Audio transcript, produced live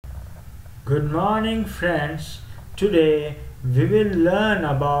Good morning friends. Today we will learn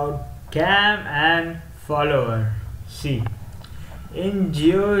about cam and follower. See, in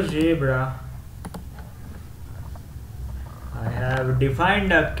Geogebra I have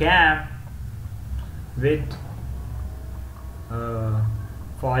defined a cam with a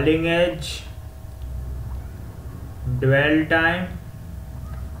falling edge, dwell time,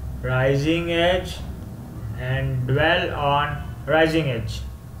 rising edge and dwell on rising edge.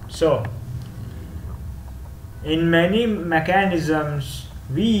 So in many mechanisms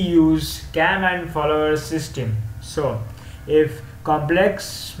we use cam and follower system. So if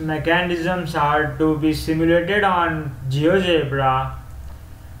complex mechanisms are to be simulated on Geogebra,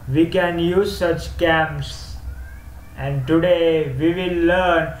 we can use such cams, and today we will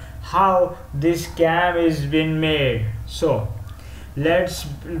learn how this cam is been made. So let's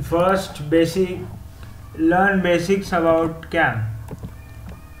first learn basics about cam.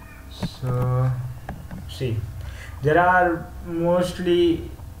 So see, there are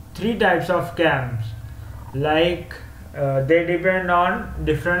mostly three types of cams, like they depend on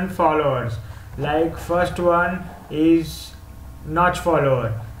different followers. Like first one is notch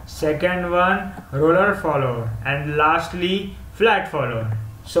follower, second one roller follower, and lastly flat follower.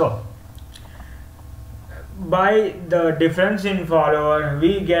 So by the difference in follower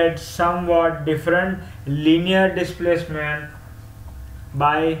we get somewhat different linear displacement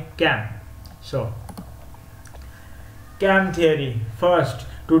by cam. So cam theory. First,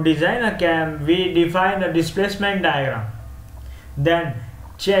 to design a cam we define a displacement diagram, then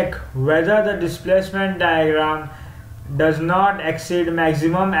check whether the displacement diagram does not exceed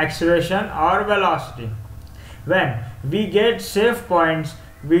maximum acceleration or velocity. When we get safe points,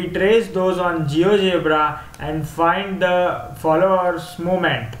 we trace those on Geogebra and find the follower's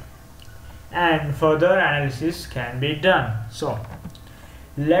movement, and further analysis can be done. So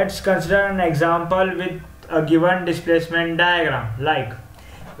let's consider an example with a given displacement diagram. Like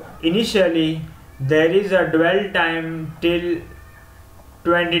initially there is a dwell time till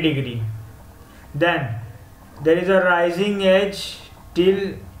 20 degree, then there is a rising edge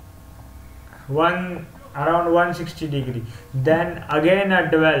till around 160 degree, then again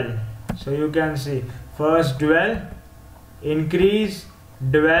a dwell. So you can see first dwell, increase,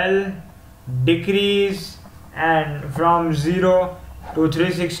 dwell, decrease, and from 0 to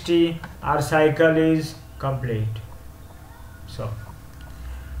 360 our cycle is complete. So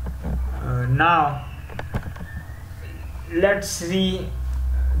now let's see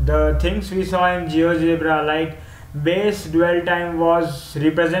the things we saw in Geogebra. Like base dwell time was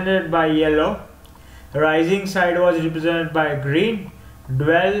represented by yellow, rising side was represented by green,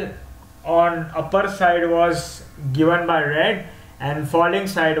 dwell on upper side was given by red, and falling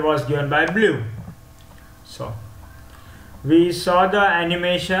side was given by blue. So we saw the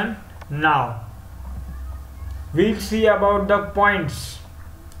animation. Now we'll see about the points,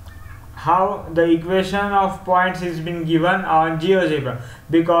 how the equation of points is been given on Geogebra,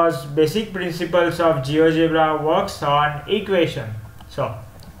 because basic principles of Geogebra works on equation. So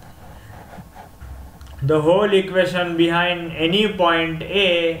the whole equation behind any point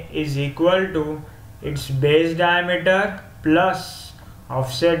A is equal to its base diameter plus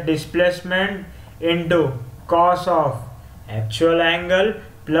offset displacement into cos of actual angle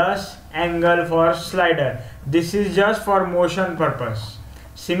plus angle for slider. This is just for motion purpose.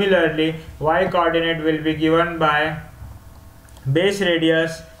 Similarly, y coordinate will be given by base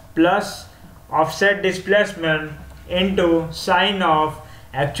radius plus offset displacement into sine of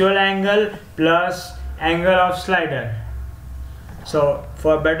actual angle plus angle of slider. So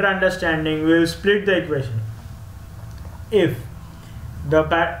for better understanding we will split the equation. If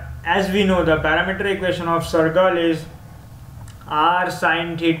as we know, the parameter equation of circle is r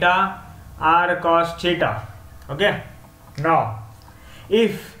sine theta, r cos theta. Okay. Now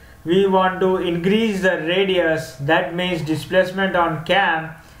if we want to increase the radius, that means displacement on cam,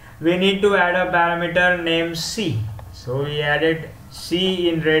 we need to add a parameter named c. So we added c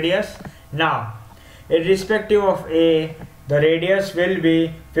in radius. Now irrespective of a, the radius will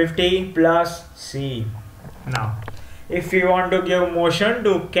be 50 plus c. Now if we want to give motion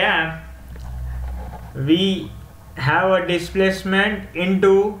to cam, we have a displacement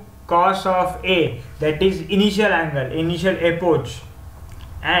into cos of a, that is initial angle, initial approach,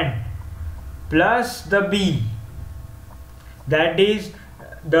 and plus the b, that is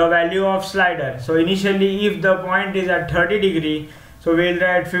the value of slider. So initially if the point is at 30 degree, so we will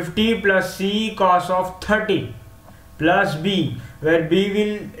write 50 plus c cos of 30 plus b, where b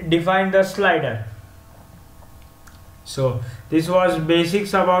will define the slider. So this was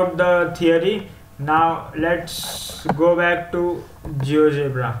basics about the theory. Now let's go back to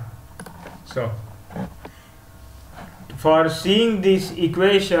Geogebra. So for seeing these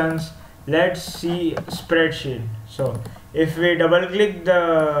equations, let's see spreadsheet. So if we double click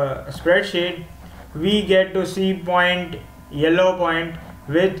the spreadsheet, we get to see yellow point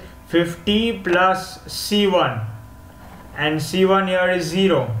with 50 plus C1, and C1 here is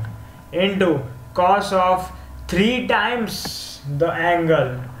 0, into cos of 3 times the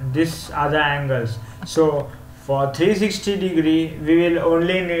angle. These are the angles. So for 360 degree we will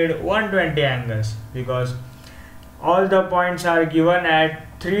only need 120 angles, because all the points are given at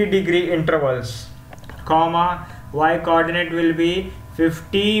 3 degree intervals, comma, y coordinate will be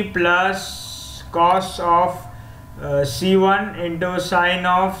 50 plus cos of C1 into sine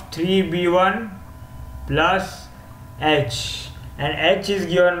of 3b1 plus h, and h is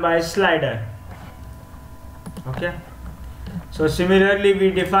given by slider. Okay, so similarly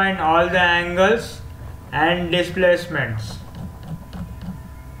we define all the angles and displacements,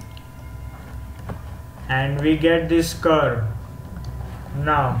 and we get this curve.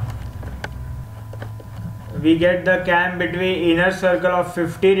 Now we get the cam between inner circle of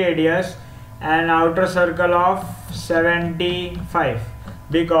 50 radius and outer circle of 75,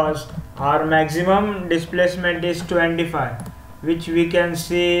 because our maximum displacement is 25, which we can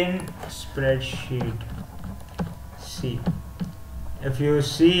see in spreadsheet. See, if you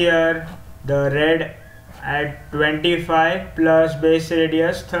see here, the red at 25 plus base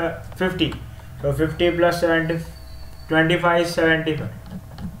radius 50, so 50 plus 70, 25 is 75.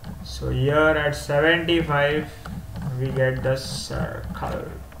 So here at 75 we get the circle.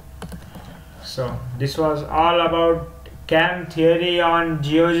 So this was all about cam theory on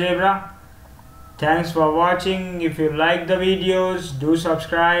GeoGebra. Thanks for watching. If you like the videos, do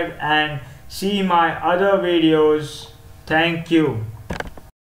subscribe and see my other videos. Thank you.